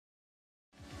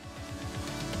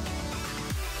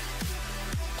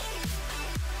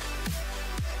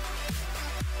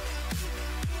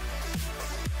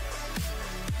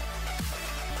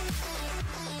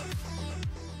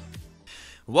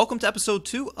Welcome to episode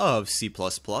 2 of C++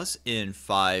 in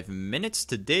 5 minutes.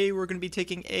 Today we're going to be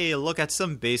taking a look at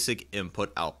some basic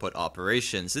input-output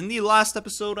operations. In the last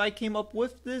episode I came up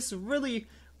with this really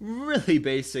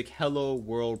basic hello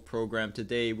world program.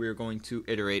 Today we're going to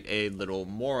iterate a little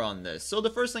more on this. So the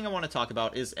first thing I want to talk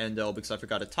about is endl, because I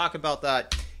forgot to talk about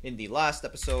that in the last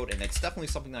episode, and it's definitely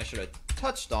something that I should have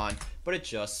touched on, but it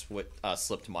just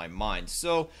slipped my mind.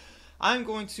 So I'm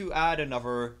going to add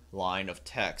another line of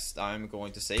text. I'm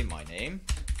going to say my name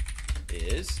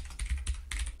is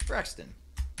Braxton.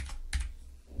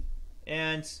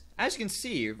 And as you can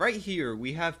see, right here,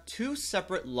 we have two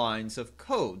separate lines of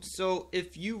code. So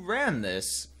if you ran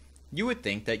this, you would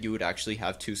think that you would actually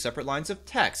have two separate lines of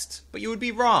text, but you would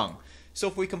be wrong. So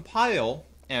if we compile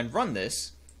and run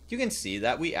this, you can see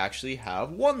that we actually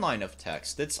have one line of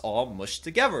text that's all mushed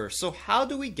together. So how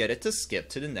do we get it to skip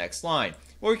to the next line?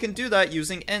 Well, we can do that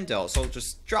using endl. So I'll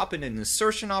just drop in an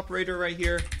insertion operator right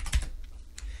here,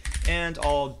 and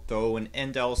I'll throw an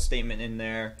endl statement in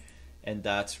there, and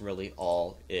that's really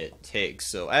all it takes.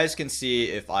 So as you can see,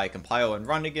 if I compile and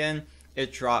run again,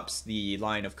 it drops the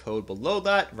line of code below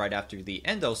that right after the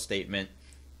endl statement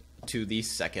to the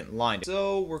second line.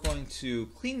 So we're going to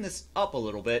clean this up a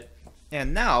little bit,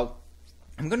 and now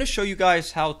I'm going to show you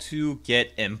guys how to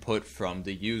get input from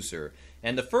the user.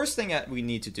 And the first thing that we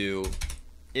need to do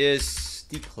is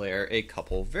declare a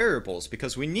couple variables,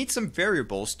 because we need some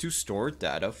variables to store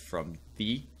data from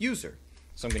the user.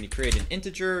 So I'm going to create an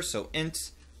integer, so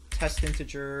int test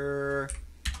integer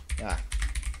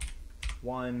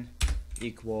 1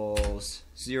 equals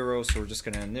 0, so we're just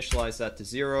going to initialize that to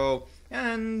 0,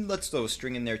 and let's throw a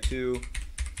string in there too.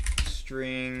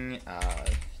 String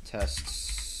test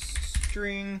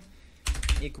string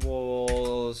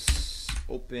equals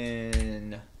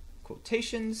open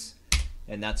quotations,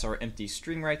 and that's our empty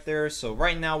string right there. So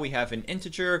right now we have an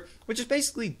integer, which is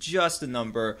basically just a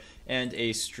number, and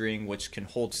a string which can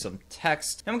hold some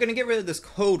text. And I'm going to get rid of this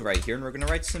code right here, and we're going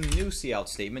to write some new cout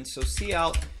statements. So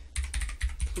cout,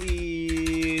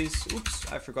 please, oops,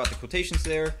 I forgot the quotations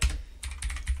there.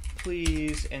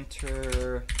 Please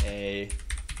enter a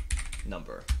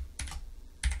number.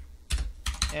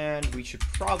 And we should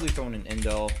probably throw in an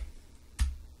endl.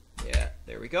 Yeah,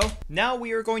 there we go. Now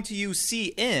we are going to use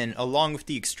cin along with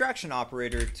the extraction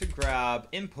operator to grab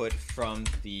input from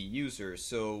the user.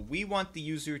 So we want the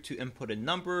user to input a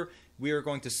number. We are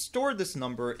going to store this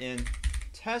number in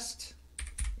test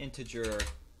integer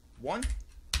 1.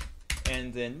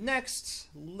 And then next,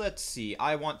 let's see,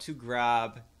 I want to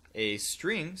grab a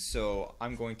string. So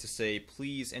I'm going to say,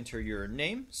 please enter your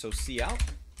name. So cout,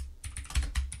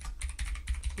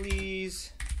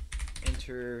 please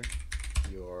enter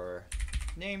your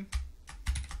name,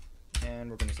 and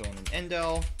we're going to throw in an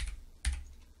endl,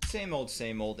 same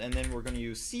old, and then we're going to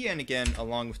use cin again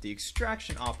along with the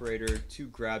extraction operator to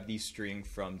grab the string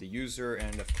from the user,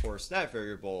 and of course that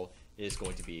variable is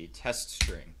going to be test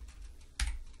string.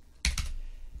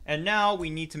 And now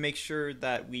we need to make sure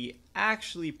that we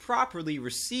actually properly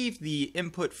receive the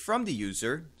input from the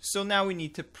user. So now we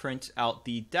need to print out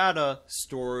the data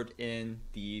stored in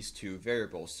these two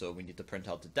variables. So we need to print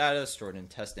out the data stored in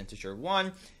test integer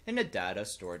 1 and the data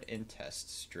stored in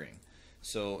test string.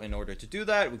 So in order to do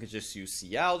that, we could just use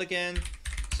cout again.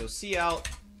 So cout,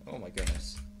 oh my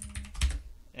goodness.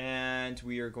 And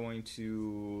we are going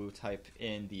to type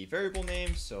in the variable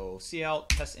name. So cout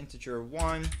test integer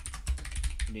 1.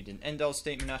 We need an endl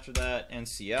statement after that, and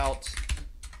cout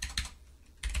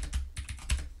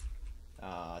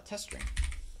test string.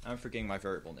 I'm forgetting my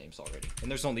variable names already,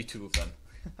 and there's only 2 of them.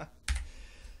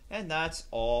 And that's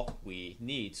all we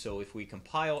need. So if we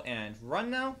compile and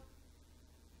run now,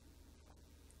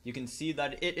 you can see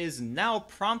that it is now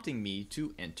prompting me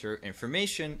to enter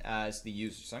information as the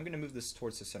user. So I'm going to move this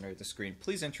towards the center of the screen.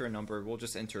 Please enter a number. We'll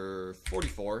just enter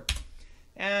 44.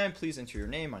 And please enter your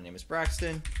name. My name is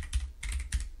Braxton.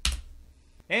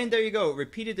 And there you go,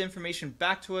 repeated information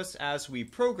back to us as we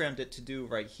programmed it to do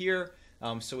right here.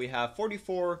 So we have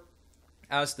 44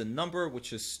 as the number,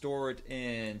 which is stored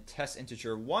in test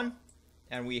integer 1.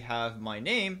 And we have my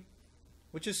name,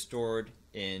 which is stored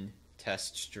in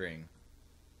test string.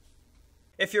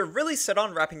 If you're really set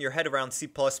on wrapping your head around C++,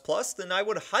 then I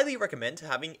would highly recommend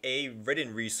having a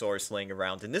written resource laying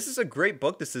around. And this is a great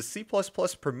book. This is C++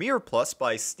 Premier Plus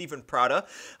by Stephen Prada.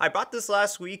 I bought this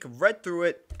last week, read through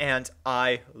it, and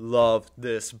I love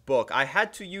this book. I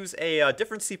had to use a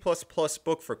different C++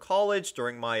 book for college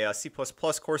during my C++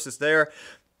 courses there.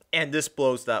 And this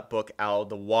blows that book out of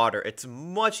the water. It's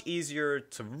much easier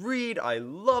to read. I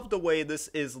love the way this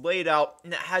is laid out,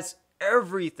 and it has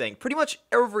everything, pretty much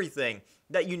everything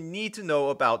that you need to know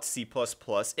about C++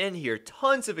 in here.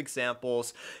 Tons of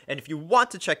examples. And if you want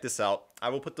to check this out, I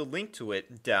will put the link to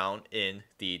it down in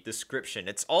the description.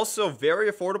 It's also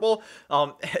very affordable,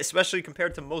 especially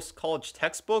compared to most college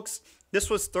textbooks. This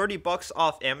was $30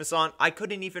 off Amazon. I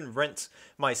couldn't even rent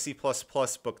my C++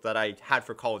 book that I had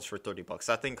for college for $30.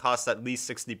 That thing cost at least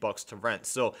 $60 to rent.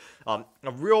 So a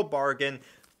real bargain.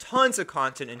 Tons of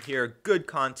content in here, good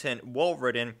content, well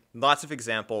written, lots of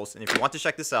examples. And if you want to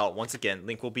check this out, once again,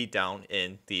 link will be down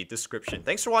in the description.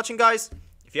 Thanks for watching, guys.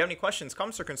 If you have any questions,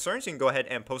 comments, or concerns, you can go ahead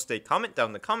and post a comment down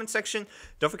in the comment section.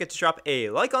 Don't forget to drop a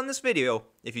like on this video.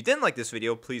 If you didn't like this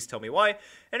video, please tell me why.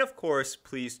 And of course,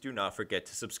 please do not forget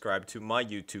to subscribe to my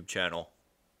YouTube channel.